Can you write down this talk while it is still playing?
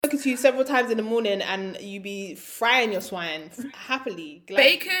spoken to you several times in the morning and you be frying your swine happily. Like,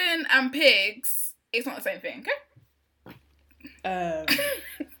 bacon and pigs, it's not the same thing, okay?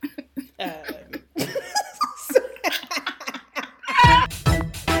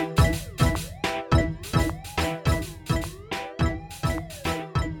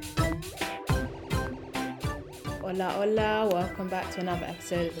 Hola, hola, welcome back to another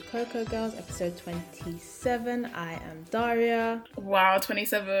episode of the Coco Girls, episode 27. I am Daria. Wow,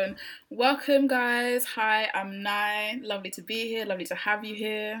 27. Welcome, guys. Hi, I'm Nai. Lovely to be here. Lovely to have you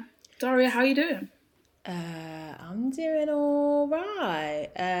here. Daria, how are you doing? I'm doing all right.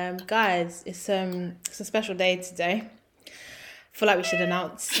 Guys, it's a special day today. I feel like we should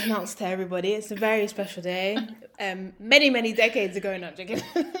announce to everybody. It's a very special day. Many decades ago, not joking.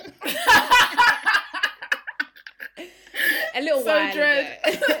 A little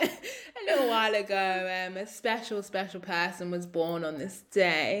while ago, a special person was born on this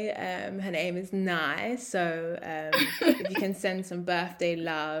day. Her name is Nai. So if you can send some birthday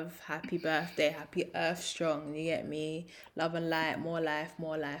love, happy birthday, happy Earth Strong, you get me? Love and light, more life, and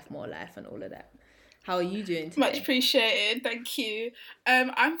all of that. How are you doing today? Much appreciated, thank you.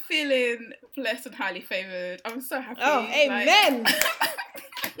 I'm feeling blessed and highly favoured. I'm so happy. Oh, amen.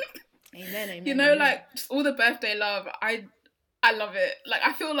 Amen. You know, like, just all the birthday love, I love it. Like,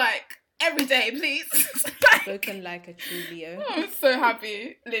 I feel like every day, please. Spoken like a true Leo. I'm so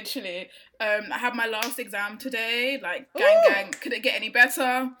happy, literally. I had my last exam today, like, gang, couldn't get any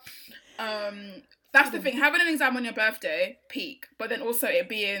better. That's the thing, having an exam on your birthday, peak, but then also it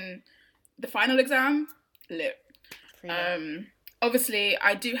being the final exam, lit. Obviously,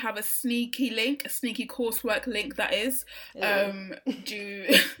 I do have a sneaky coursework link that is due,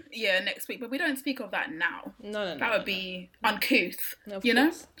 next week. But we don't speak of that now. No. That would be uncouth, Of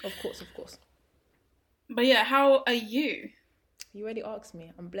course. But yeah, how are you? You already asked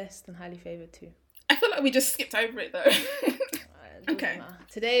me. I'm blessed and highly favoured too. I feel like we just skipped over it though. Okay. Matter.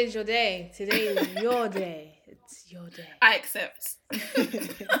 Today is your day. Today is your day. It's your day. I accept.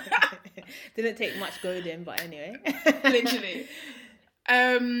 Didn't take much goading, but anyway. Literally.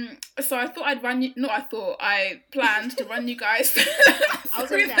 So I planned to run you guys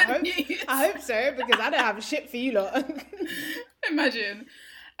through the news. I hope so, because I don't have a shit for you lot. Imagine.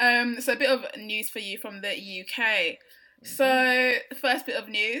 So a bit of news for you from the UK. So the first bit of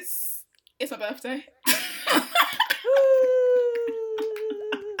news, it's my birthday.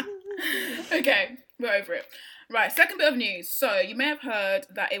 Okay, we're over it. Right, second bit of news. So you may have heard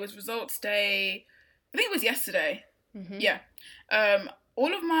that it was results day, I think it was yesterday. Mm-hmm. Yeah.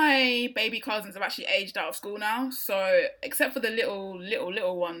 All of my baby cousins have actually aged out of school now. So except for the little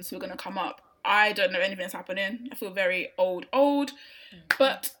ones who are going to come up, I don't know anything that's happening. I feel very old. Mm-hmm.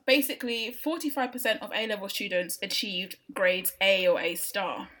 But basically 45% of A-level students achieved grades A or A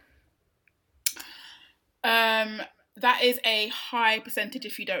star. That is a high percentage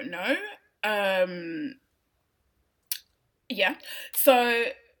if you don't know. Yeah. So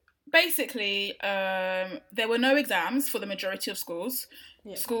basically, there were no exams for the majority of schools.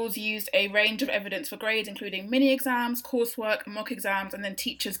 Yeah. Schools used a range of evidence for grades, including mini exams, coursework, mock exams, and then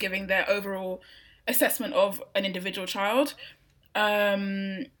teachers giving their overall assessment of an individual child.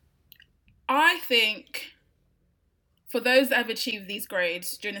 I think for those that have achieved these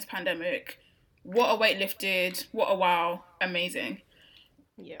grades during this pandemic, what a weight lifted, what a wow, amazing.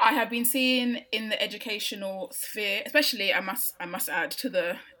 Yeah. I have been seeing in the educational sphere, especially I must add to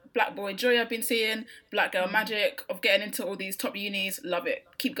the black boy joy I've been seeing, black girl magic of getting into all these top unis, love it,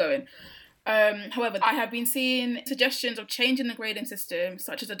 keep going. However, I have been seeing suggestions of changing the grading system,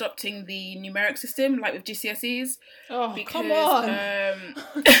 such as adopting the numeric system, like with GCSEs. Oh, come on!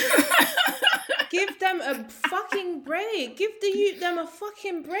 Give them a fucking break. Give them a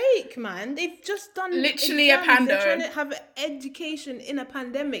fucking break, man. They've just done literally exams. A pando. They're trying to have education in a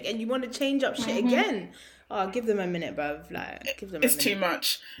pandemic, and you want to change up shit again. Oh, give them a minute, bruv. Like, give them. It's too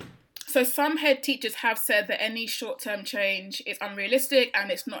much. So some head teachers have said that any short-term change is unrealistic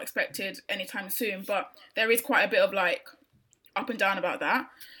and it's not expected anytime soon. But there is quite a bit of like up and down about that.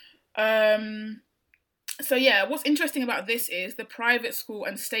 So yeah, what's interesting about this is the private school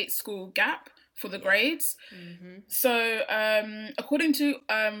and state school gap for the grades. Mm-hmm. So according to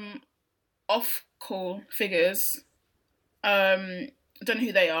Ofqual figures, I don't know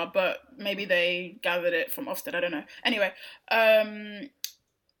who they are, but maybe they gathered it from Ofsted, I don't know. Anyway,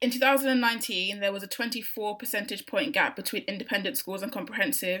 in 2019, there was a 24 percentage point gap between independent schools and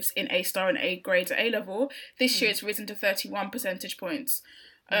comprehensives in A star and A grades at A level. This year it's risen to 31 percentage points.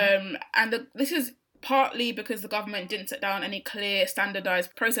 This is partly because the government didn't set down any clear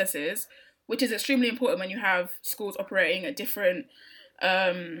standardised processes, which is extremely important when you have schools operating at different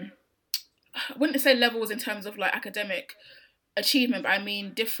I wouldn't say levels in terms of like academic achievement, but I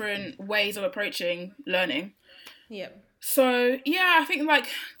mean different ways of approaching learning. Yep. So yeah, I think like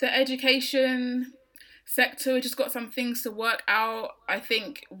the education sector just got some things to work out. I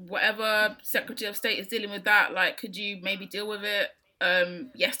think whatever Secretary of State is dealing with that, like, could you maybe deal with it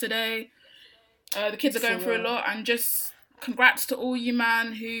yesterday? The kids are going through a lot, and just congrats to all you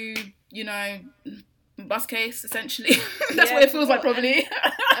man who, you know, bus case essentially. That's what it feels like probably.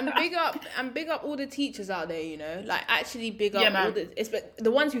 and big up all the teachers out there, you know, like actually big up all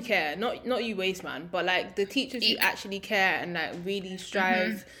the ones who care, not you waste man, but like the teachers who actually care and like really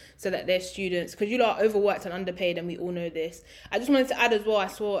strive so that their students, because you lot are overworked and underpaid, and we all know this. I just wanted to add as well, I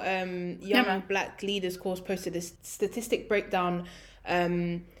saw Young Black Leaders course posted a statistic breakdown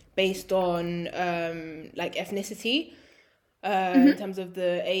based on like ethnicity in terms of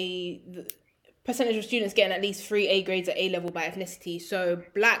the percentage of students getting at least 3 A grades at A level by ethnicity. So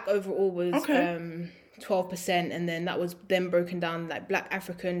black overall was 12%, and then that was then broken down like black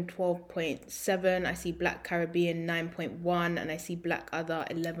African 12.7, I see black Caribbean 9.1, and I see black other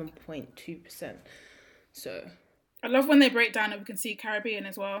 11.2%. So I love when they break down and we can see Caribbean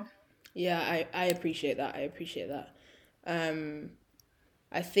as well. Yeah, I appreciate that.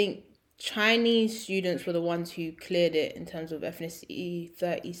 I think Chinese students were the ones who cleared it in terms of ethnicity,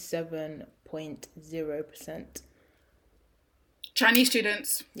 37.0%. Chinese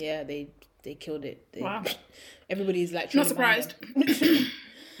students. Yeah, they killed it. Wow. Everybody's like not surprised.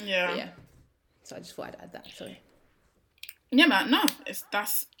 Yeah. So I just thought I'd add that. Sorry. Yeah, man. No,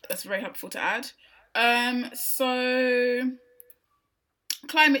 that's very helpful to add. So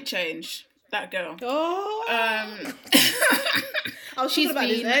climate change. That girl. Oh. I was talking about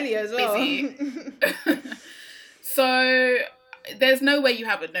this earlier as well. So there's no way you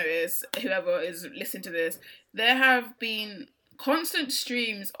haven't noticed, whoever is listening to this, there have been constant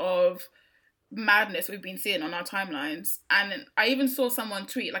streams of madness we've been seeing on our timelines. And I even saw someone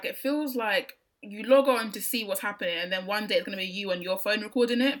tweet, like, it feels like you log on to see what's happening, and then one day it's going to be you on your phone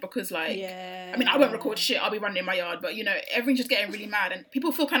recording it, because like, I mean, I won't record shit, I'll be running in my yard, but you know, everything's just getting really mad, and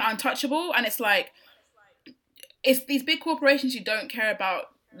people feel kind of untouchable, and it's like, it's these big corporations who don't care about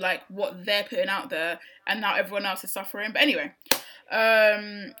like what they're putting out there, and now everyone else is suffering. But anyway,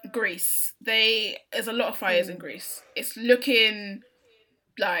 Greece, there's a lot of fires in Greece. It's looking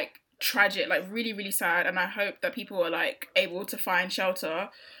like tragic, like really, really sad, and I hope that people are like able to find shelter.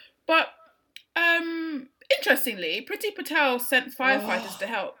 But interestingly, Priti Patel sent firefighters to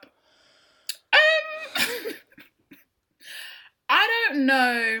help. I don't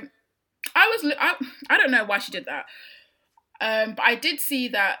know. I don't know why she did that. But I did see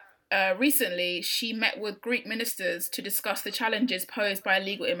that recently she met with Greek ministers to discuss the challenges posed by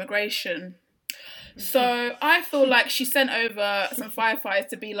illegal immigration. So I feel like she sent over some firefighters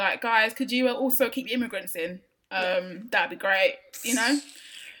to be like, guys, could you also keep immigrants in? That'd be great, you know?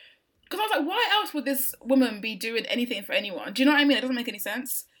 Because I was like, why else would this woman be doing anything for anyone? Do you know what I mean? It doesn't make any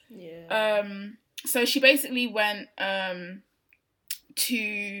sense. Yeah. So she basically went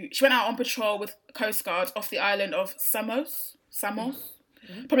she went out on patrol with Coast Guards off the island of Samos,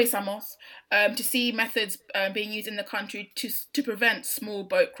 probably Samos, to see methods being used in the country to prevent small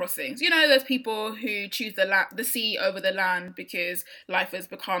boat crossings. You know, there's people who choose the sea over the land because life has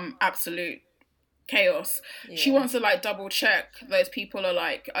become absolute chaos. Yeah. She wants to like double check those people are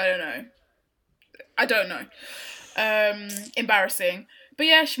like, I don't know. Embarrassing. But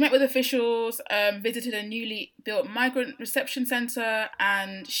yeah, she met with officials, visited a newly built migrant reception centre,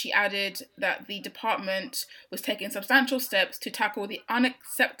 and she added that the department was taking substantial steps to tackle the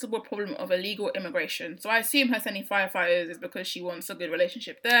unacceptable problem of illegal immigration. So I assume her sending firefighters is because she wants a good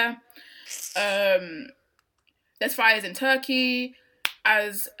relationship there. There's fires in Turkey.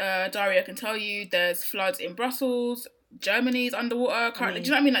 As Daria can tell you, there's floods in Brussels. Germany's underwater currently. Do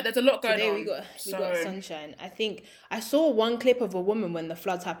you know what I mean? Like, there's a lot going on. Today we got sunshine. I think I saw one clip of a woman when the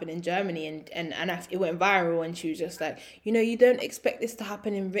floods happened in Germany, and it went viral, and she was just like, you know, you don't expect this to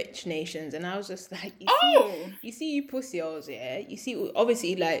happen in rich nations. And I was just like, you see you pussy-holes, yeah? You see,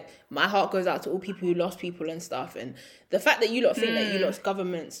 obviously, like, my heart goes out to all people who lost people and stuff, and the fact that you lot think that you lot's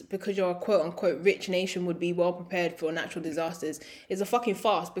governments, because you're a quote-unquote rich nation, would be well prepared for natural disasters is a fucking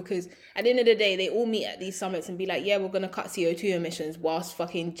farce, because at the end of the day, they all meet at these summits and be like, yeah, we're going to cut CO2 emissions whilst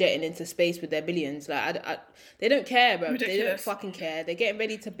fucking jetting into space with their billions. Like, they don't care, bro. Ridiculous. They don't fucking care. They're getting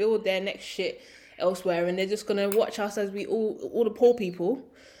ready to build their next shit elsewhere, and they're just going to watch us as we all the poor people,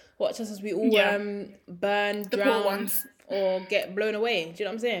 watch us as we all burn, drown, or get blown away. Do you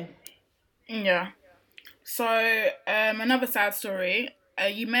know what I'm saying? Yeah. So, another sad story.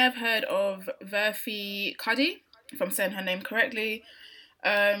 You may have heard of Verfi Kadi, if I'm saying her name correctly.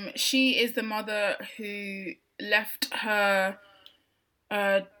 She is the mother who left her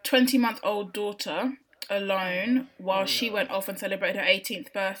 20-month-old daughter alone while she went off and celebrated her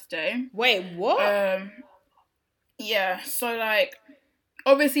 18th birthday. Wait, what? Yeah, so like,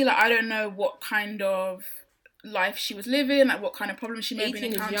 obviously, like, I don't know what kind of life she was living, like what kind of problems she may have been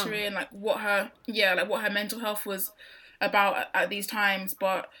encountering, like what her mental health was about at these times,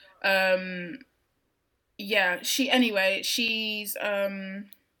 but she's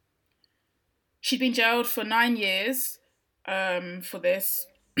been jailed for 9 years for this.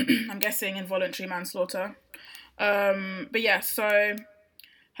 I'm guessing involuntary manslaughter. But yeah, so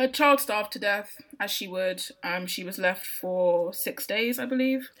her child starved to death, as she would. She was left for 6 days, I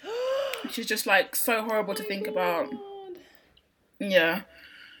believe. Which is just like so horrible to think about. Yeah.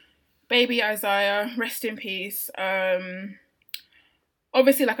 Baby Isaiah, rest in peace.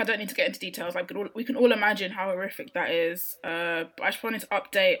 Obviously, like, I don't need to get into details. Like, we can all imagine how horrific that is. But I just wanted to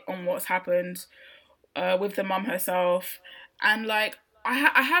update on what's happened with the mum herself. And like,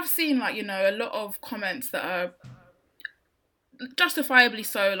 I have seen, like, you know, a lot of comments that are justifiably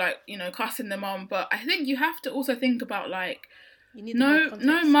so, like, you know, cussing the mum. But I think you have to also think about, like, no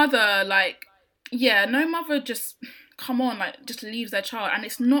mother, like, yeah, no mother just, come on, like, just leaves their child. And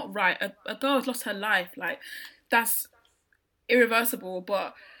it's not right. A girl has lost her life. Like, that's irreversible,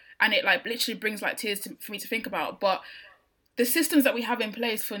 and it like literally brings like tears for me to think about. But the systems that we have in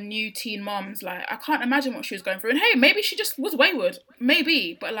place for new teen moms, like, I can't imagine what she was going through. And hey, maybe she just was wayward,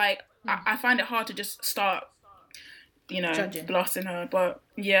 maybe, but like I find it hard to just start, you know, judging, blasting her. But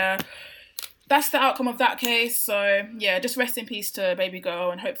yeah, that's the outcome of that case. So yeah, just rest in peace to baby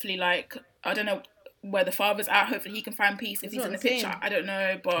girl, and hopefully, like, I don't know where the father's at, hopefully he can find peace if he's in the picture. I don't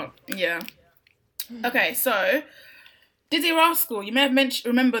know, but yeah. Okay, so Dizzee Rascal, you may have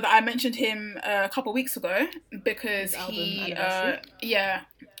remember that I mentioned him a couple of weeks ago because he, of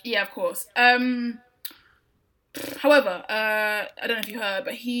course. However, I don't know if you heard,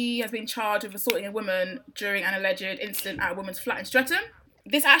 but he has been charged with assaulting a woman during an alleged incident at a woman's flat in Streatham.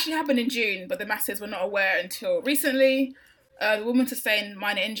 This actually happened in June, but the masses were not aware until recently. The woman sustained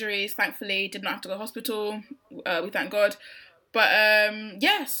minor injuries, thankfully, did not have to go to hospital. We thank God. But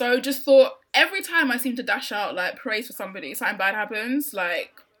yeah, so just thought, every time I seem to dash out like praise for somebody, something bad happens.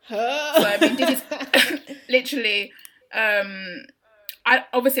 Like, so I mean, this is literally. I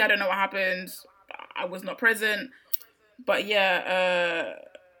don't know what happened. I was not present, but yeah.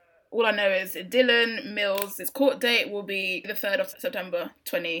 All I know is Dylan Mills' court date will be the 3rd of September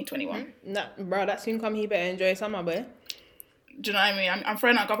 2021. No, bro, that soon come. He better enjoy summer, boy. Do you know what I mean? I'm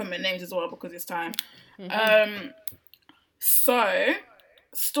throwing out government names as well because it's time. So,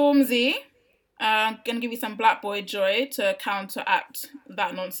 Stormzy, I'm going to give you some Black Boy Joy to counteract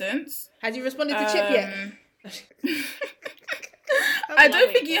that nonsense. Has he responded to Chip yet? I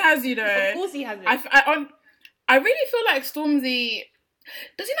don't think he has, you know. Of course he hasn't. I really feel like Stormzy,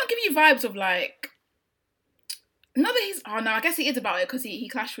 does he not give you vibes of like, not that he's, I guess he is about it because he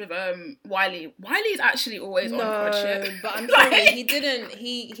clashed with Wiley. Wiley's actually always on quad shit. But I'm sorry, he didn't.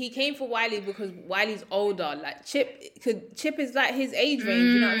 He came for Wiley because Wiley's older. Like Chip is like his age range.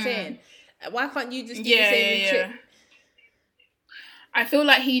 You know what I'm saying? Why can't you just do the same with Chip? I feel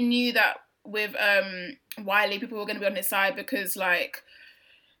like he knew that with Wiley, people were going to be on his side because like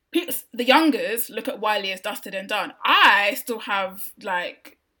the youngers look at Wiley as dusted and done. I still have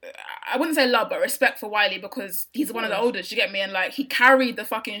like, I wouldn't say love, but respect for Wiley because he's one of the oldest, you get me? And like, he carried the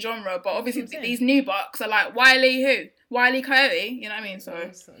fucking genre, but obviously these new bucks are like, Wiley who? Wiley Coyote? You know what I mean? So,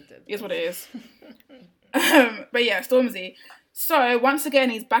 it's what it is. But yeah, Stormzy. So, once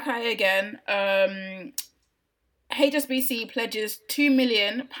again, he's back at it again. HSBC pledges £2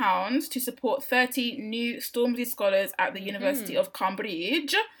 million to support 30 new Stormzy scholars at the University of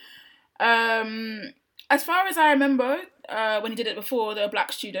Cambridge. As far as I remember, when he did it before, there were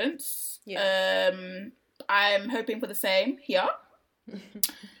black students. Yeah. I'm hoping for the same here.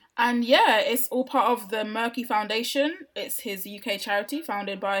 And yeah, it's all part of the Murky Foundation. It's his UK charity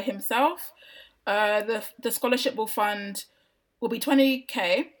founded by himself. The scholarship will be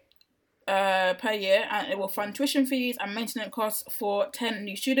 20k per year, and it will fund tuition fees and maintenance costs for 10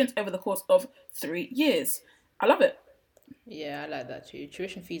 new students over the course of 3 years. I love it. Yeah, I like that too.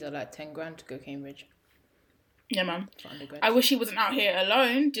 Tuition fees are like 10 grand to go Cambridge. Yeah, man. I wish he wasn't out here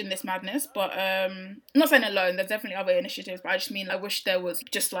alone doing this madness, but I'm not saying alone, there's definitely other initiatives, but I just mean I wish there was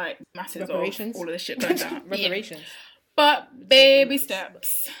just like masses of all of this shit going down. Reparations. Yeah. But baby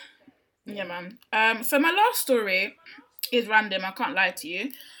steps. Yeah, man. So my last story is random, I can't lie to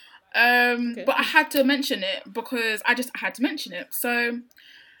you. Okay. But I had to mention it because I had to mention it. So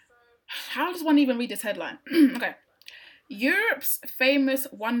how does one even read this headline? Okay. Europe's famous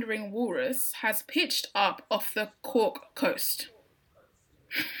wandering walrus has pitched up off the Cork coast.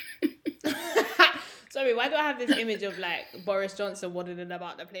 Sorry, why do I have this image of like Boris Johnson waddling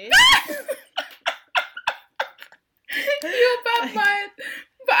about the place? You're bad man.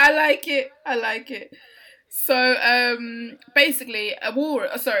 But I like it. So basically a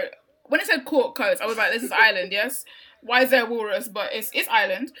walrus, sorry, when it said Cork coast, I was like, this is Ireland, yes? Why is there a walrus? But it's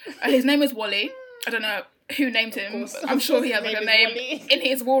Ireland. His name is Wally. I don't know who named him. But I'm sure he has like a name in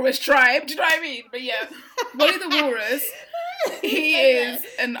his walrus tribe. Do you know what I mean? But yeah, Wally the walrus. He is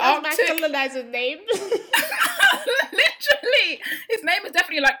an Arctic. That's my colonizer name. Literally, his name is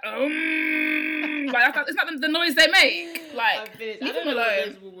definitely like it's not the noise they make. Like, leave them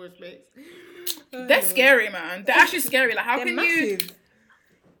alone. They're scary, man. They're actually scary. Like, how can massive. You?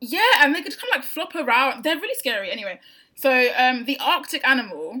 Yeah, and they could just kind of like flop around. They're really scary. Anyway, so the Arctic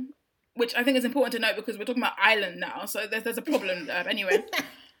animal, which I think is important to note because we're talking about Ireland now, so there's a problem there. Anyway,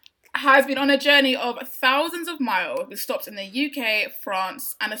 has been on a journey of thousands of miles with stops in the UK,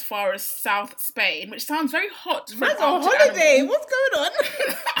 France, and as far as South Spain, which sounds very hot for an Arctic holiday. Animal. What's going on?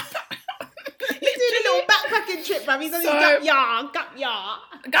 He's doing a little backpacking trip, bruv. He's on his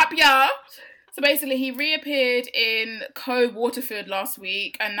gap year. So basically, he reappeared in Cove Waterford last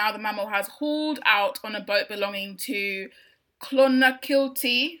week, and now the mammal has hauled out on a boat belonging to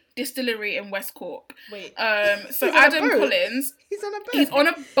Clonakilty Distillery in West Cork. Wait. So Adam Collins. He's on a boat. He's on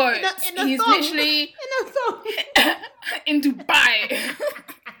a boat. He's thong. literally in a thong. in Dubai.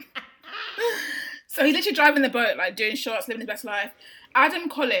 So he's literally driving the boat, like doing shots, living his best life. Adam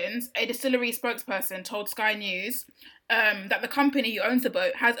Collins, a distillery spokesperson, told Sky News that the company who owns the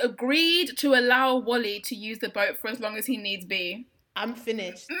boat has agreed to allow Wally to use the boat for as long as he needs be. I'm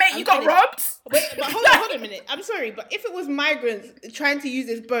finished. Mate, you got robbed? Wait, but hold on a minute. I'm sorry, but if it was migrants trying to use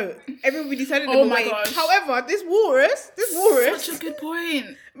this boat, everybody decided to go away. Gosh. However, this walrus. Such a good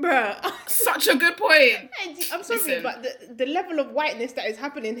point. Bruh. Such a good point. I'm sorry, listen, but the level of whiteness that is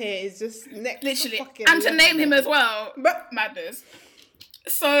happening here is just next. Literally. And to name him as well. Madness.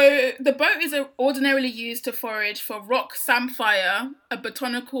 So, the boat is ordinarily used to forage for rock samphire, a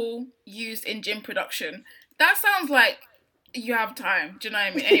botanical used in gin production. That sounds like you have time. Do you know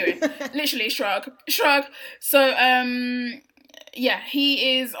what I mean? Anyway, literally shrug. So, yeah,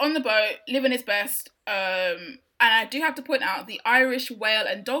 he is on the boat, living his best. And I do have to point out, the Irish Whale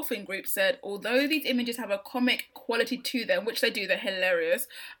and Dolphin Group said, although these images have a comic quality to them, which they do, they're hilarious,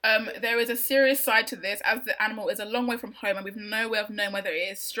 there is a serious side to this, as the animal is a long way from home and we've no way of knowing whether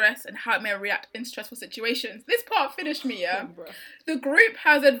it is stressed and how it may react in stressful situations. This part finished me, yeah? The group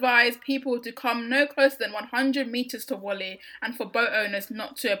has advised people to come no closer than 100 metres to Wally and for boat owners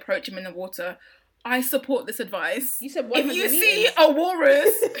not to approach him in the water. I support this advice. You said 100 If you see a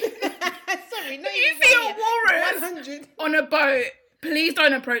walrus... Sorry, no, you see a walrus on a boat, please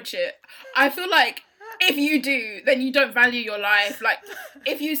don't approach it. I feel like if you do, then you don't value your life. Like,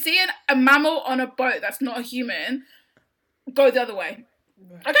 if you see a mammal on a boat that's not a human, go the other way.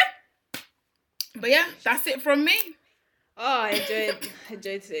 Okay? But yeah, that's it from me. Oh, I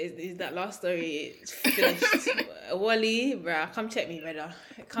enjoyed that last story. It's finished. Wally, bruh, come check me, brother.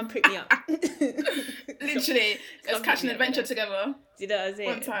 Come pick me up. Literally, let's catch an adventure together. Do you know what I'm saying?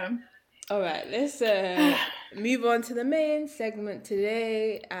 One time. All right, let's move on to the main segment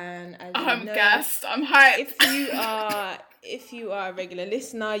today. And as I'm gassed. I'm hyped. If you are a regular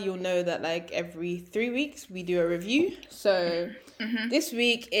listener, you'll know that like every 3 weeks we do a review. So this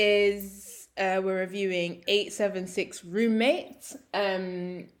week is we're reviewing 876 Roommates.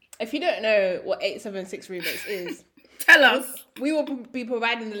 If you don't know what 876 Roommates is, tell us. We will be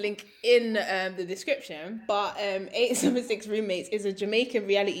providing the link in the description. But 876 Roommates is a Jamaican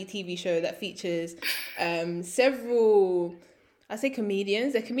reality TV show that features several, I say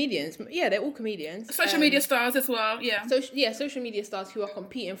comedians. They're comedians. Yeah, they're all comedians. Social media stars as well. Yeah. Social media stars who are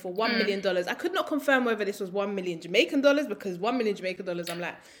competing for $1 million. I could not confirm whether this was 1 million Jamaican dollars because 1 million Jamaican dollars. I'm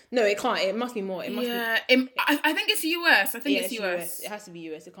like, no, it can't. It must be more. It must be. I think it's US. I think it's US. It has to be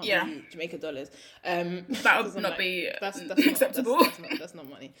US. It can't be Jamaican dollars. That would not be that's acceptable. That's not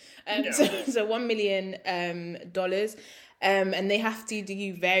money. So $1 million dollars. And they have to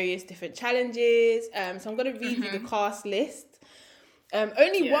do various different challenges. So I'm going to read you the cast list.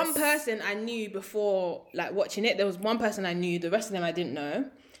 Only one person I knew before, like watching it. There was one person I knew. The rest of them I didn't know.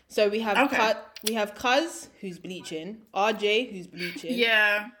 So we have Cuz, who's bleaching. RJ, who's bleaching.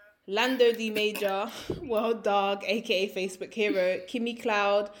 Yeah. Lando D Major, World Dog, aka Facebook Hero. Kimmy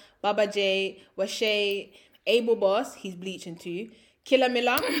Cloud, Baba J, Washay, Abel Boss, he's bleaching too. Killer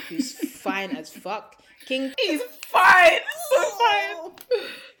Miller, who's fine as fuck. He's fine, so fine.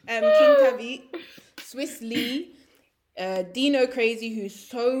 King Tavi, Swiss Lee. Dino Crazy, who's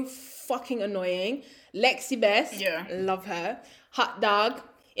so fucking annoying. Lexi Best, Yeah. love her. Hot Dog,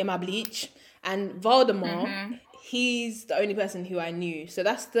 Emma Bleach, and Voldemort. He's the only person who I knew. So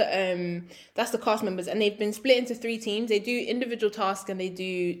that's the cast members, and they've been split into 3 teams. They do individual tasks and they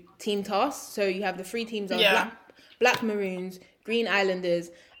do team tasks. So you have the 3 teams of Black Maroons, Green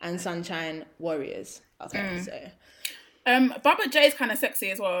Islanders, and Sunshine Warriors. Okay, so Baba J is kind of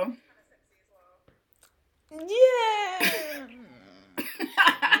sexy as well. Yeah.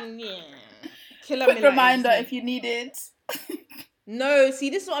 Yeah. Quick reminder if you need it. No, see,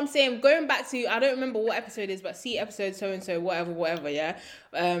 this is what I'm saying. Going back to, I don't remember what episode it is, but see episode so and so, whatever, yeah.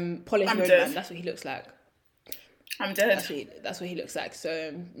 Polished Roadman, that's what he looks like. I'm dead. That's what he looks like.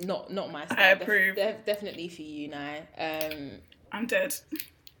 So not my style. I approve. Definitely for you now. I'm dead.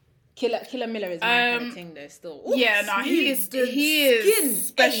 Killer Miller is my kind of thing though. Still, ooh, yeah, no, he is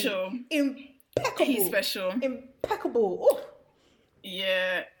special. Impeccable. He's special. Impeccable. Ooh.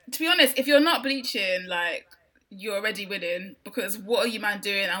 Yeah. To be honest, if you're not bleaching, like, you're already winning, because what are you man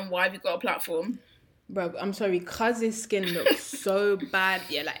doing and why have you got a platform? Bro, I'm sorry, cause his skin looks so bad.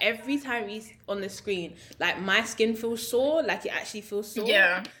 Yeah, like every time he's on the screen, like my skin feels sore. Like it actually feels sore.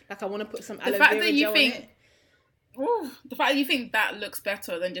 Yeah. Like I want to put some aloe vera gel on it. Ooh, the fact that you think that looks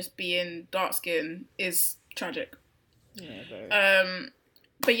better than just being dark skin is tragic. Yeah, bro.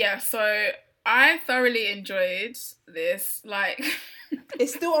 But yeah, so I thoroughly enjoyed this. Like,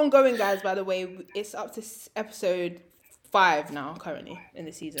 it's still ongoing, guys. By the way, it's up to episode 5 now, currently in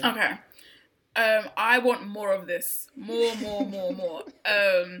the season. Okay. I want more of this. More.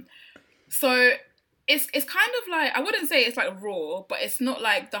 So it's kind of like, I wouldn't say it's like raw, but it's not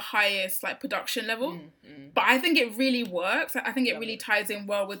like the highest like production level. But I think it really works. I think it really ties in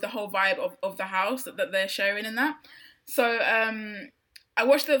well with the whole vibe of the house that they're sharing in that. So I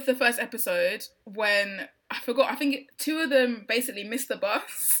watched the first episode when I think 2 of them basically missed the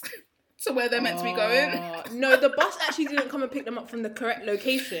bus to where they're meant to be going. No, the bus actually didn't come and pick them up from the correct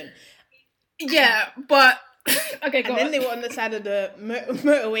location. Yeah, but okay, go on. Then they were on the side of the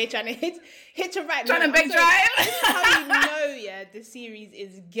motorway trying to hitch a right. Trying to big drive. This is how you know, yeah, the series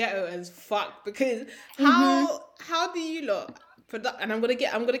is ghetto as fuck, because how do you look? And I'm gonna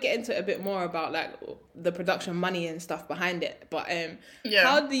get into it a bit more about like the production money and stuff behind it. But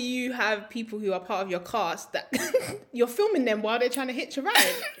how do you have people who are part of your cast that you're filming them while they're trying to hitch a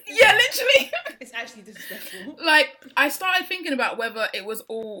ride? Yeah, literally. It's actually disrespectful. Like, I started thinking about whether it was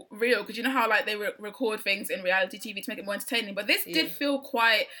all real, because you know how like they record things in reality TV to make it more entertaining. But this did feel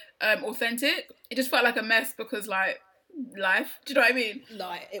quite authentic. It just felt like a mess because like life. Do you know what I mean?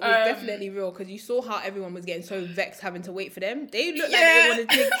 Like, it was definitely real, because you saw how everyone was getting so vexed having to wait for them. They looked like they wanted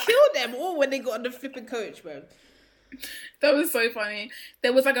to kill them all when they got on the flipping coach, bro. That was so funny.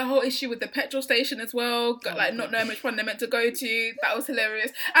 There was like a whole issue with the petrol station as well, like not knowing which one they're meant to go to. That was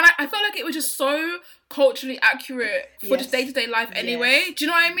hilarious. And I felt like it was just so culturally accurate for just day-to-day life anyway. Do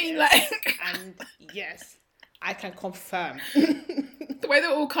you know what I mean? Like, and yes, I can confirm. The way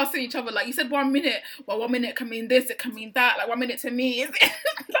they're all cussing each other, like you said 1 minute, well 1 minute can mean this, it can mean that, like 1 minute to me is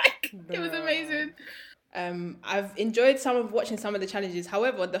like, it was amazing. I've enjoyed watching some of the challenges.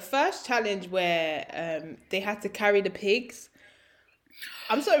 However, the first challenge where they had to carry the pigs,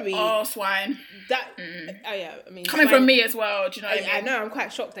 I'm sorry. Oh, swine. Oh yeah, I mean, coming from me as well. Do you know what I mean? I know, I'm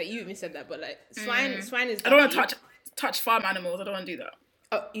quite shocked that you even said that, but like swine is. I don't want to touch farm animals. I don't want to do that.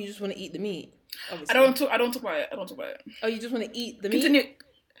 Oh, you just want to eat the meat. Obviously. I don't talk about it. Oh, you just want to eat the meat?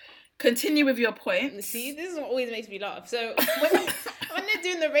 Continue with your point. See, this is what always makes me laugh. So when they're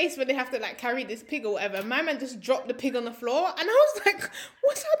doing the race, when they have to like carry this pig or whatever, my man just dropped the pig on the floor, and I was like,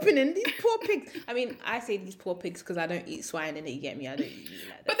 "What's happening? These poor pigs." I mean, I say these poor pigs because I don't eat swine, and you get me. I don't eat meat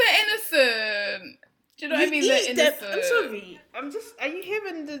like that. But they're innocent. Do you know what I mean? They're innocent. I'm sorry. Are you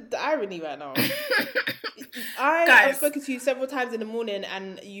hearing the irony right now? I've spoken to you several times in the morning,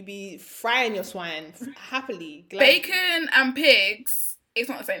 and you be frying your swine happily. Bacon and pigs. It's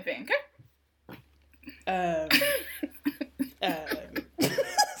not the same thing, okay?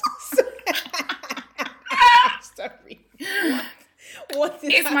 Sorry. What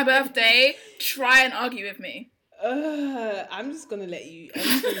it's my birthday. Try and argue with me. I'm just gonna leave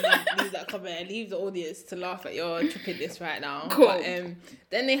that comment and leave the audience to laugh at your trippiness right now. Cool. But,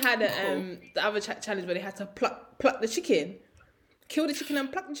 then they had the other challenge where they had to pluck the chicken, kill the chicken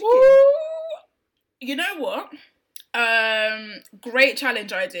and pluck the chicken. Ooh. You know what? Great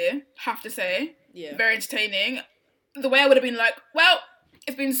challenge idea, have to say. Yeah. Very entertaining. The way I would have been like, well,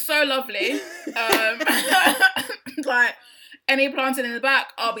 it's been so lovely. Like, any planting in the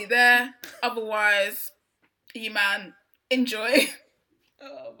back, I'll be there. Otherwise, you man, enjoy.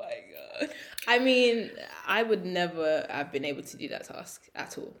 Oh my I mean, I would never have been able to do that task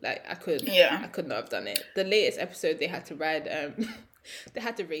at all. Like, I could not have done it. The latest episode, they had to ride, they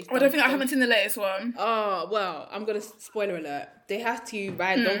had to race. I don't think I haven't seen the latest one. Oh, well, I'm going to spoiler alert. They have to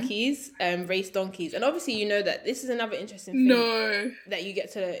ride donkeys, race donkeys. And obviously, you know that this is another interesting thing. That you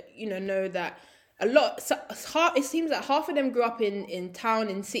get to, know that a lot, it seems like half of them grew up in town,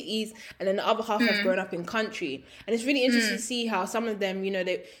 in cities, and then the other half have grown up in country. And it's really interesting to see how some of them,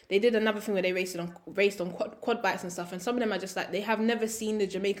 they did another thing where they raced on quad bikes and stuff. And some of them are just like, they have never seen the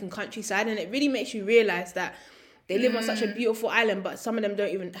Jamaican countryside. And it really makes you realise that they live on such a beautiful island, but some of them don't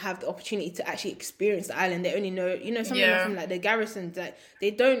even have the opportunity to actually experience the island. They only know, some of them are from like the garrisons, that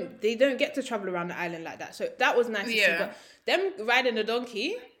they don't get to travel around the island like that. So that was nice to see. But them riding the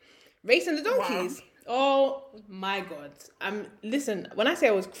donkey, racing the donkeys. Wow. Oh my God. Listen, when I say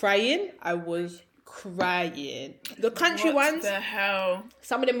I was crying, I was crying. The country ones. What the hell?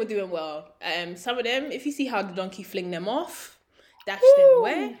 Some of them were doing well. Some of them, if you see how the donkey fling them off, dash them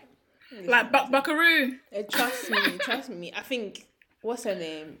where? Like Buckaroo. Trust me. I think, what's her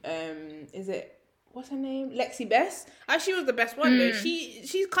name? What's her name? Lexi Bess. She was the best one though.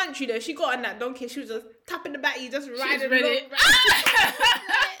 She's country though. She got on that donkey. She was just tapping the back. You just riding along.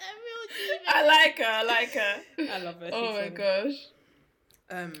 I like her. I love her. Oh my gosh.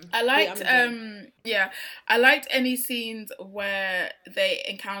 I liked any scenes where they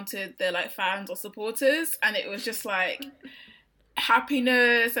encountered their like fans or supporters, and it was just like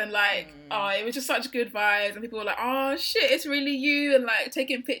happiness and like it was just such good vibes, and people were like, oh shit, it's really you, and like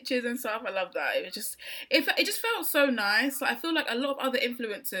taking pictures and stuff. I love that. It just felt so nice. Like, I feel like a lot of other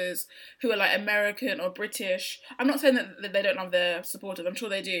influencers who are like American or British, I'm not saying that they don't have their supporters, I'm sure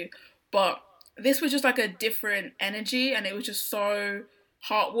they do, but this was just like a different energy, and it was just so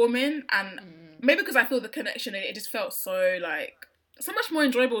heartwarming, and maybe because I feel the connection, it just felt so like so much more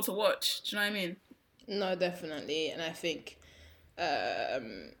enjoyable to watch. Do you know what I mean? No, definitely. And I think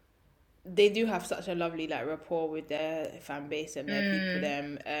they do have such a lovely like rapport with their fan base and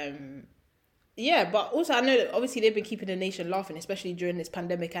their people. But also I know that obviously they've been keeping the nation laughing, especially during this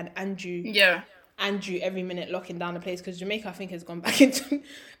pandemic, and Andrew every minute locking down the place, because Jamaica I think has gone back into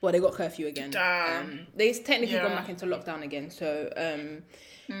they got curfew again. They technically gone back into lockdown again. So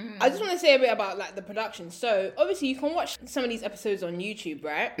I just want to say a bit about like the production. So obviously you can watch some of these episodes on YouTube,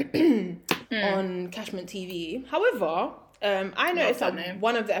 right? On Cashman TV. However, I noticed that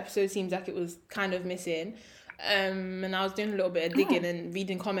one of the episodes seems like it was kind of missing. And I was doing a little bit of digging and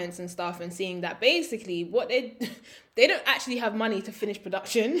reading comments and stuff, and seeing that basically what they don't actually have money to finish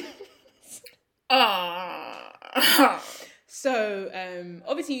production. So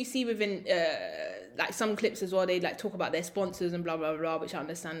obviously you see within like some clips as well, they like talk about their sponsors and blah blah blah, which I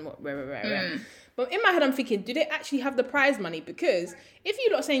understand right. But in my head I'm thinking, do they actually have the prize money? Because if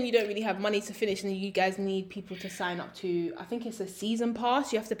you're not saying you don't really have money to finish, and you guys need people to sign up to, I think it's a season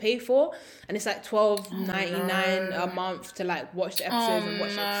pass you have to pay for, and it's like $12.99 a month to like watch the episodes and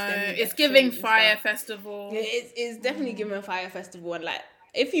watch extended. It's giving Fire Festival. It's definitely giving a Fire Festival. And like,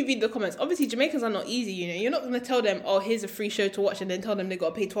 if you read the comments, obviously Jamaicans are not easy, you're not going to tell them, oh, here's a free show to watch, and then tell them they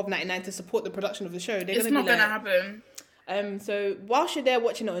got to pay $12.99 to support the production of the show. It's not going to happen. So whilst you're there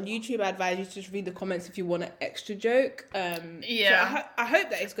watching it on YouTube, I advise you to just read the comments if you want an extra joke. So I hope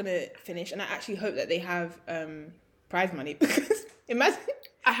that it's going to finish, and I actually hope that they have prize money, because imagine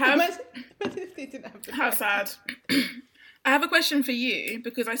if they didn't have the How sad. I have a question for you,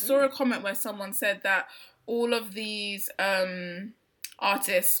 because I saw a comment where someone said that all of these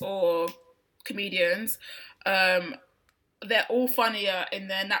artists or comedians, they're all funnier in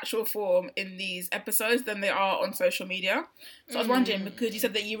their natural form in these episodes than they are on social media. So I was wondering, because you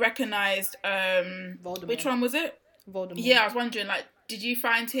said that you recognised which one was it? Voldemort. Yeah, I was wondering, like, did you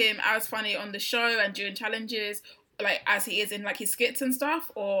find him as funny on the show and during challenges, like as he is in like his skits and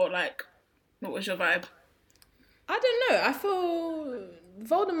stuff, or like what was your vibe? I don't know. I feel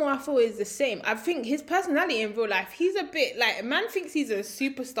Voldemort is the same. I think his personality in real life, he's a bit like, a man thinks he's a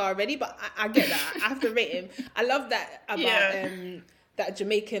superstar already, but I get that. I have to rate him. I love that about that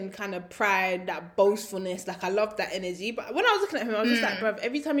Jamaican kind of pride, that boastfulness. Like, I love that energy. But when I was looking at him, I was just like, bruv,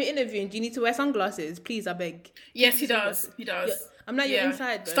 every time you're interviewing, do you need to wear sunglasses? Please, I beg. Yes, he does. He does. Yeah. I'm not your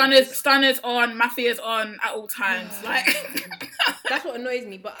inside, though. Stunners on, Mafia's on at all times. Like, that's what annoys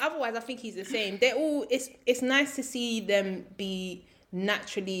me. But otherwise, I think he's the same. They're all. It's nice to see them be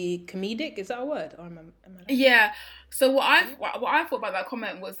naturally comedic. Is that a word? Or am I yeah. So what I thought about that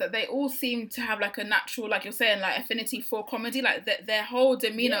comment was that they all seem to have like a natural, like you're saying, like affinity for comedy. Like their whole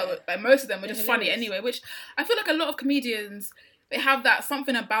demeanor, like most of them were just funny anyway. Which I feel like a lot of comedians, they have that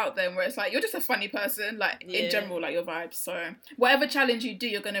something about them where it's like, you're just a funny person, like, in general, like, your vibes. So, whatever challenge you do,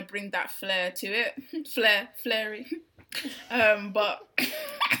 you're going to bring that flair to it. Flary. But...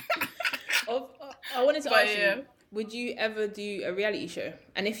 I wanted to ask you, would you ever do a reality show?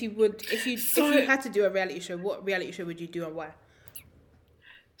 And if you had to do a reality show, what reality show would you do and why?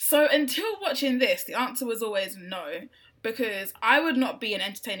 So until watching this, the answer was always no, because I would not be an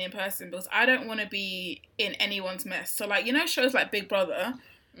entertaining person because I don't want to be in anyone's mess. So like, you know, shows like Big Brother,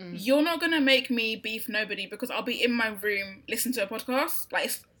 you're not going to make me beef nobody because I'll be in my room listening to a podcast.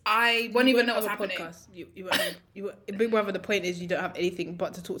 Like, I won't even know what's happening. Big Brother, the point is you don't have anything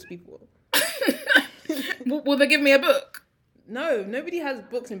but to talk to people. Will they give me a book? No, nobody has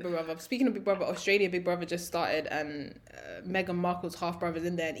books in Big Brother. Speaking of Big Brother, Australia Big Brother just started, and Meghan Markle's half brother's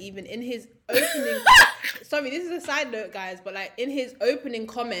in there, and even in his opening, sorry, this is a side note, guys, but like in his opening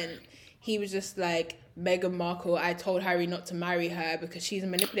comment, he was just like, Meghan Markle, I told Harry not to marry her because she's a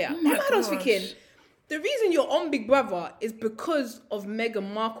manipulator. Oh my I was thinking, the reason you're on Big Brother is because of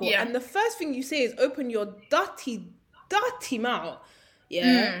Meghan Markle, and the first thing you say is open your dirty mouth,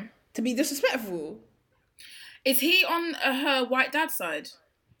 to be disrespectful. Is he on her white dad side?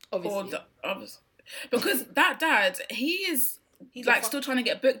 Obviously. Because that dad, he's like still trying to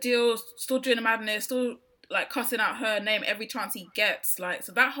get book deals, still doing the madness, still like cussing out her name every chance he gets. Like,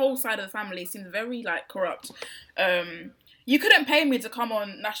 so that whole side of the family seems very like corrupt. You couldn't pay me to come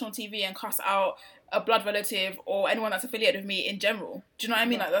on national TV and cuss out a blood relative or anyone that's affiliated with me in general. Do you know what I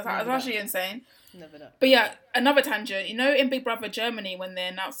mean? Like, that's actually insane. Never that. But yeah, another tangent. You know, in Big Brother Germany, when they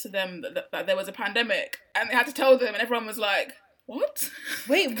announced to them that there was a pandemic, and they had to tell them, and everyone was like, "What?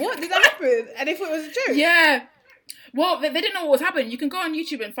 Wait, what did that happen?" And if it was a joke, yeah. Well, they didn't know what was happening. You can go on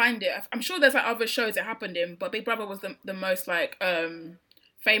YouTube and find it. I'm sure there's like other shows it happened in, but Big Brother was the most like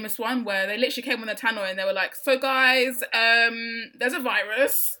famous one, where they literally came on the tannoy and they were like, "So guys, there's a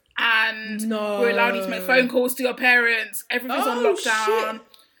virus, and we're allowed you to make phone calls to your parents. Everything's on lockdown." Shit.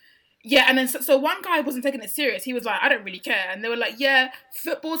 Yeah, and then so one guy wasn't taking it serious. He was like, I don't really care. And they were like, yeah,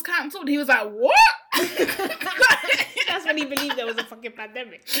 football's cancelled. He was like, what? That's when he believed there was a fucking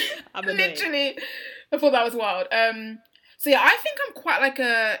pandemic. Literally. I thought that was wild. So yeah, I think I'm quite like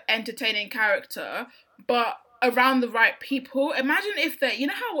a entertaining character, but around the right people. Imagine if you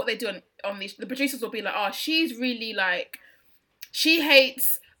know how what they do on these, the producers will be like, oh, she's really like, she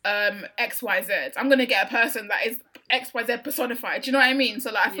hates XYZ. I'm going to get a person that is XYZ personified. Do you know what I mean? So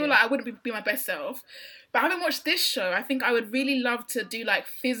like, I feel like I wouldn't be my best self. But having watched this show, I think I would really love to do like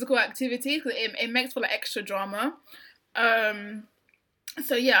physical activities because it makes for like extra drama.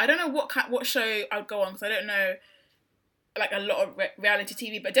 So yeah, I don't know what show I'd go on because I don't know like a lot of reality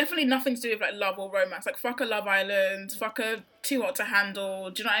TV, but definitely nothing to do with like love or romance. Like fuck a Love Island, fuck a Too Hot to Handle.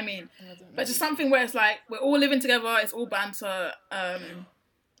 Do you know what I mean? But just something where it's like we're all living together. It's all banter.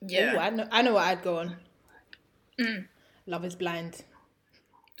 Yeah. Ooh, I know what I'd go on. Love is Blind.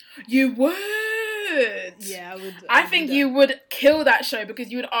 You would. Yeah, I would. I think you would kill that show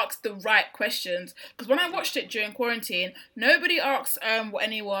because you would ask the right questions. Because when I watched it during quarantine, nobody asked what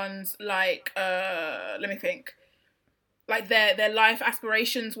anyone's like. Let me think. Like their life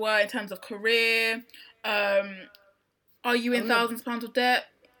aspirations were in terms of career. Are you in thousands of pounds of debt?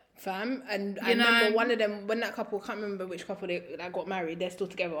 Fam, and I remember one of them, when that couple, can't remember which couple that got married, they're still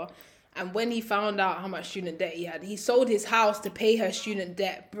together, and when he found out how much student debt he had, he sold his house to pay her student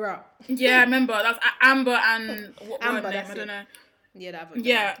debt, bruh. Yeah, I remember, that was Amber and, what Amber, name? I don't know.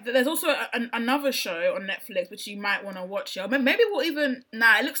 Yeah, there's also another show on Netflix, which you might want to watch, yeah. Maybe we'll even,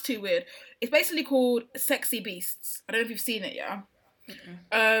 it looks too weird. It's basically called Sexy Beasts. I don't know if you've seen it, yeah?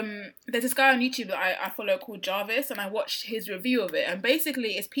 There's this guy on YouTube that I follow called Jarvis, and I watched his review of it, and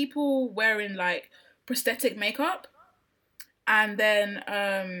basically it's people wearing like prosthetic makeup, and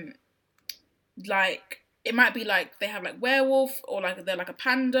then like it might be like they have like werewolf, or like they're like a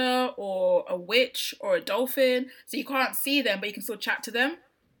panda or a witch or a dolphin, so you can't see them but you can still chat to them.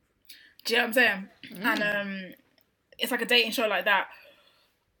 Do you know what I'm saying? And it's like a dating show like that.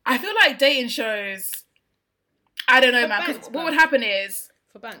 I feel like dating shows, I don't know, man, because what would happen is...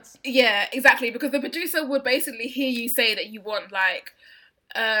 For bands. Yeah, exactly, because the producer would basically hear you say that you want, like,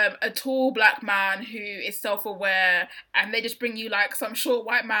 a tall black man who is self-aware, and they just bring you, like, some short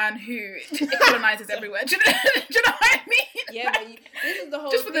white man who colonizes everywhere. Do you know what I mean? Yeah, but this is the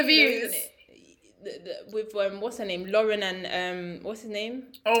whole just for the views. Isn't it? With, what's her name? Lauren and, what's his name?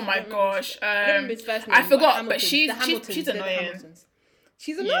 Oh my gosh. I don't remember his first name. I forgot, but she's annoying.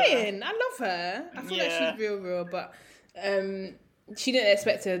 She's annoying. Yeah. I love her. I feel like she's real, but she didn't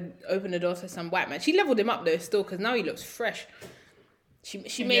expect to open the door to some white man. She leveled him up though still, because now he looks fresh.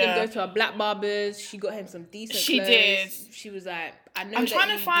 She made him go to a black barber's. She got him some decent She clothes. did. She was like, I know I'm that trying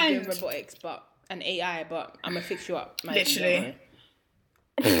to you're find doing robotics and AI, but I'm gonna fix you up. Like, literally.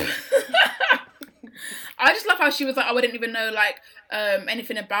 I just love how she was like, I wouldn't even know like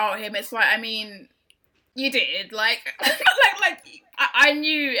anything about him. It's like, I mean, you did like I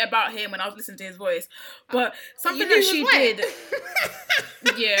knew about him when I was listening to his voice, but something that she did,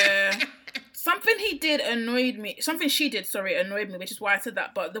 yeah, something he did annoyed me. Something she did, sorry, annoyed me, which is why I said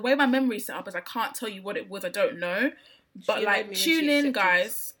that. But the way my memory's set up is I can't tell you what it was. I don't know. But like, tune in,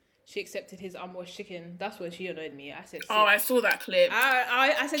 guys. She accepted his unwashed chicken. That's when she annoyed me. I said, "Oh, I saw that clip."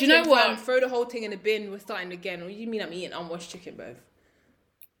 I said, "Do you know what? Throw the whole thing in the bin. We're starting again." What do you mean I'm eating unwashed chicken, bro?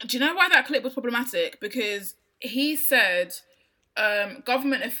 Do you know why that clip was problematic? Because he said,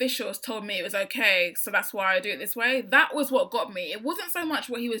 government officials told me it was okay, so that's why I do it this way. That was what got me. It wasn't so much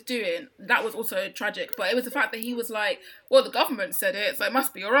what he was doing. That was also tragic. But it was the fact that he was like, well, the government said it, so it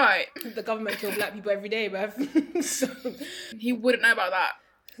must be all right. The government kill black people every day, bruv. So, he wouldn't know about that.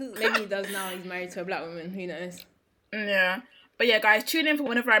 Maybe he does now. He's married to a black woman. Who knows? Yeah. But yeah, guys, tune in for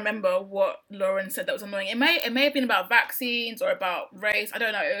whenever I remember what Lauren said that was annoying. It may have been about vaccines or about race. I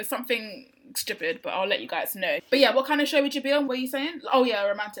don't know. It was something stupid, but I'll let you guys know. But yeah, what kind of show would you be on? What are you saying? Oh yeah, a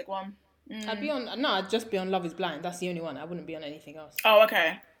romantic one. I'd just be on Love is Blind. That's the only one. I wouldn't be on anything else. Oh,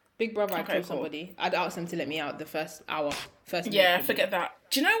 okay. Big Brother, I'd call somebody. I'd ask them to let me out the first hour. Yeah, forget that.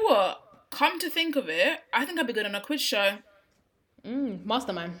 Do you know what? Come to think of it, I think I'd be good on a quiz show.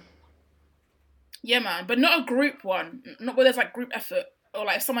 Mastermind. Yeah, man, but not a group one. Not where there's like group effort, or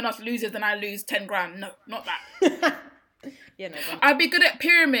like if someone else loses, then I lose 10 grand. No, not that. Yeah, no. I'd be good at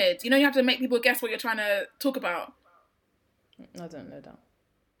pyramid. You know, you have to make people guess what you're trying to talk about. I don't know that.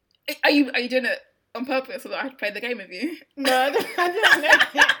 Are you doing it on purpose so that I can play the game with you? No, I don't know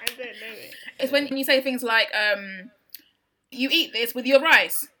it. It's when you say things like, you eat this with your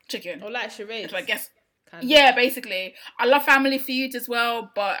rice, chicken. Or like charades. So I guess. Yeah, basically. I love Family Feuds as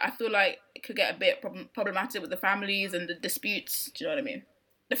well, but I feel like it could get a bit problematic with the families and the disputes. Do you know what I mean?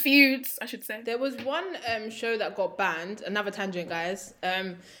 The feuds, I should say. There was one show that got banned, another tangent, guys,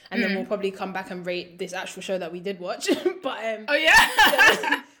 and then we'll probably come back and rate this actual show that we did watch. But oh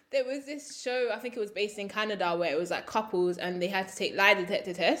yeah, there was this show, I think it was based in Canada, where it was like couples and they had to take lie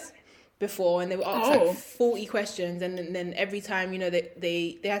detector tests before, and they were asked like 40 questions, and then every time, you know,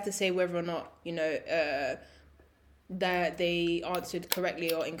 they had to say whether or not, you know, that they answered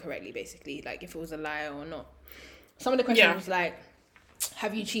correctly or incorrectly, basically, like if it was a lie or not. Some of the questions was like,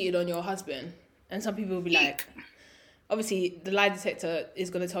 have you cheated on your husband? And some people will be like, obviously the lie detector is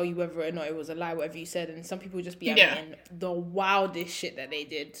going to tell you whether or not it was a lie, whatever you said, and some people just be admitting the wildest shit that they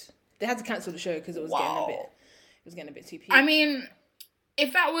did. They had to cancel the show because it was getting a bit too peak. I mean,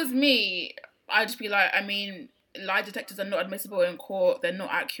 if that was me, I'd just be like, I mean, lie detectors are not admissible in court. They're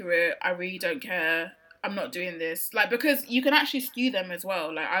not accurate. I really don't care. I'm not doing this. Like, because you can actually skew them as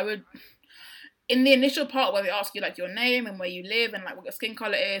well. Like, I would, in the initial part where they ask you, like, your name and where you live and, like, what your skin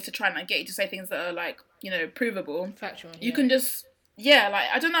colour is to try and, like, get you to say things that are, like, you know, provable. Factual. You can just, like,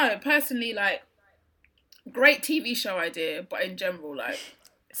 I don't know. Personally, like, great TV show idea, but in general, like,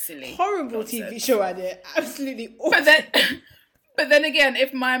 silly. Horrible nonsense. TV show idea. Absolutely awful. But then again,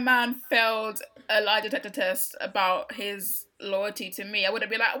 if my man failed a lie detector test about his loyalty to me, I wouldn't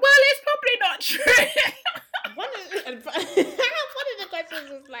be like, well, it's probably not true. One of the questions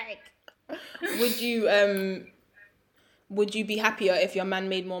was like, would you be happier if your man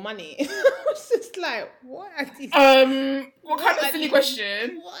made more money? It's just like, what are these? What kind of silly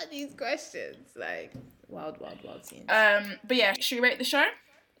question? What are these questions? Like, wild scenes. But yeah, should we rate the show?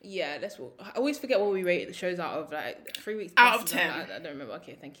 Yeah, I always forget what we rated the shows out of, like 3 weeks. Out of 10. I don't remember.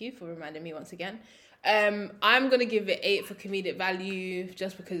 Okay, thank you for reminding me once again. I'm gonna give it 8 for comedic value,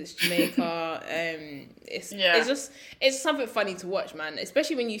 just because it's Jamaica. It's something funny to watch, man.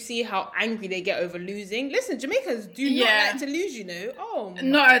 Especially when you see how angry they get over losing. Listen, Jamaicans do not like to lose, you know. Oh,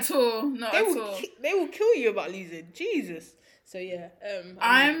 not at all. Not at all. They will kill you about losing. Jesus. So yeah,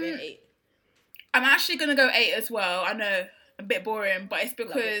 I'm gonna give it 8. I'm actually gonna go 8 as well. I know. A bit boring, but it's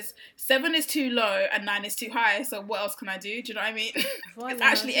because 7 is too low and 9 is too high, so what else can I do? Do you know what I mean? It's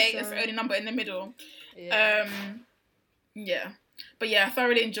actually 8. It's the only number in the middle. Yeah. But yeah, I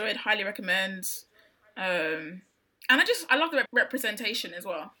thoroughly enjoyed, highly recommend. And I love the representation as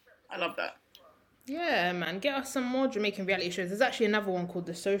well. I love that. Yeah, man, get us some more Jamaican reality shows. There's actually another one called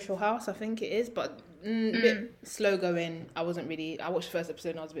The Social House, I think it is, but a bit slow going. I watched the first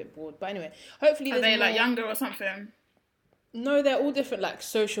episode and I was a bit bored, but anyway, hopefully are they like younger or something? No, they're all different, like,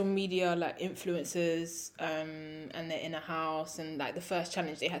 social media, like, influencers, and they're in a house, and, like, the first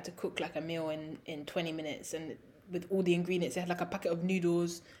challenge, they had to cook, like, a meal in 20 minutes, and with all the ingredients. They had like a packet of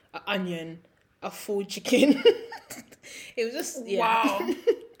noodles, an onion, a full chicken. It was just wow.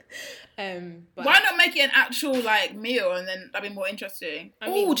 But why not make it an actual like meal, and then that'd be more interesting?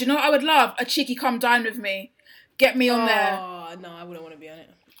 Oh, do you know what I would love? A cheeky come dine with me. Get me on there. Oh no, I wouldn't want to be on it.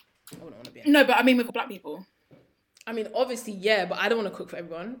 No, but I mean with black people. I mean, obviously, yeah, but I don't want to cook for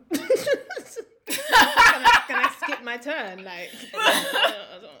everyone. Can I skip my turn? Like,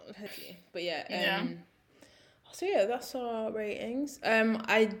 I don't. But yeah. So yeah, that's our ratings.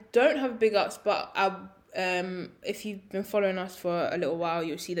 I don't have big ups, but if you've been following us for a little while,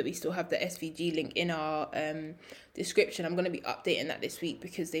 you'll see that we still have the SVG link in our description. I'm going to be updating that this week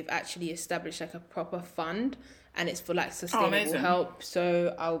because they've actually established like a proper fund, and it's for like sustainable help.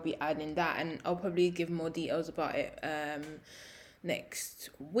 So I'll be adding that, and I'll probably give more details about it next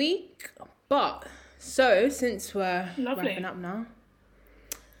week. But so since we're wrapping up now,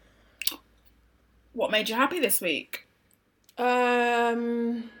 what made you happy this week?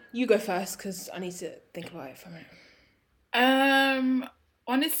 You go first because I need to think about it for a minute.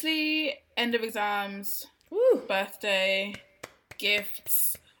 Honestly, end of exams, birthday,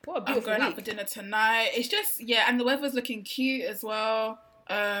 gifts. What a beautiful I'm going week. out for dinner tonight. It's just, and the weather's looking cute as well.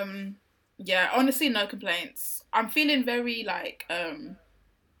 Honestly, no complaints. I'm feeling very, like,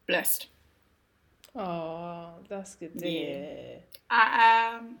 blessed. Oh, that's good to hear.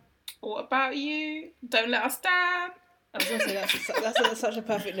 I am. What about you? Don't let us down. I was going to say that's such a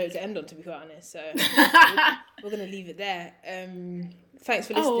perfect note to end on, to be quite honest. So we're going to leave it there. Thanks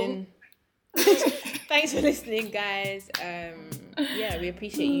for listening. Thanks for listening, guys. We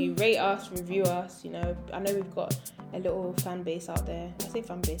appreciate you. Rate us, review us. You know, I know we've got a little fan base out there. I say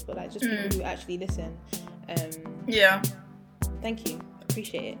fan base, but like just people who actually listen. Thank you.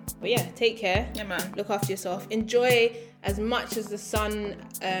 Appreciate it. But yeah, take care. Yeah, man. Look after yourself. Enjoy as much as the sun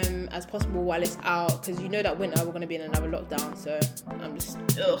as possible while it's out, because you know that winter we're going to be in another lockdown. So I'm just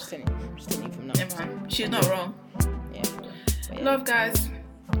telling you from now. Yeah, man. She's not wrong. Yeah. Love, guys.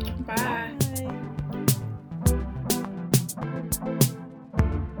 Bye. Bye.